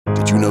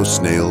Did you know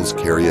snails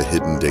carry a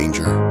hidden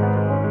danger?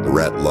 The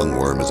rat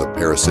lungworm is a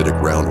parasitic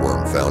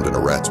roundworm found in a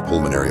rat's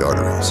pulmonary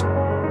arteries.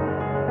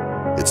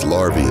 Its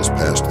larvae is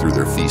passed through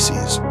their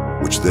feces,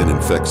 which then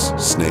infects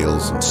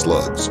snails and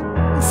slugs,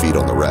 who feed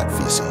on the rat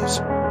feces.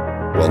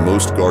 While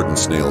most garden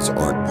snails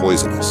aren't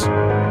poisonous,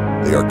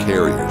 they are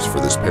carriers for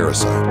this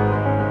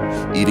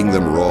parasite. Eating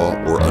them raw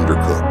or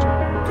undercooked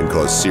can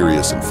cause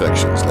serious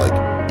infections like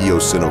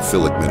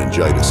eosinophilic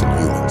meningitis in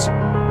humans,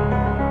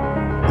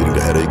 leading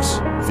to headaches,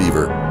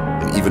 fever,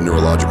 and even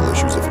neurological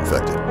issues if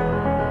infected.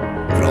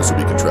 It can also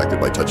be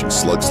contracted by touching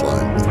slug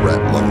slime with rat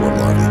lungworm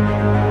larvae,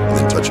 and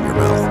then touching your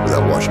mouth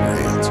without washing your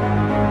hands.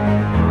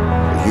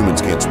 But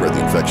humans can't spread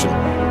the infection.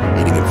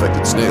 Eating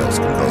infected snails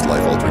can cause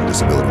life-altering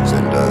disabilities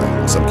and,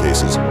 in some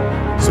cases,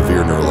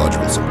 severe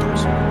neurological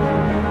symptoms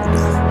or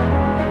death.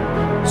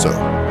 So,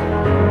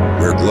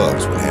 wear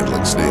gloves when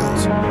handling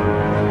snails.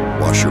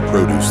 Wash your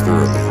produce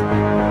thoroughly,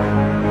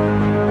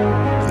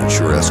 and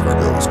ensure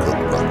escargot is cooked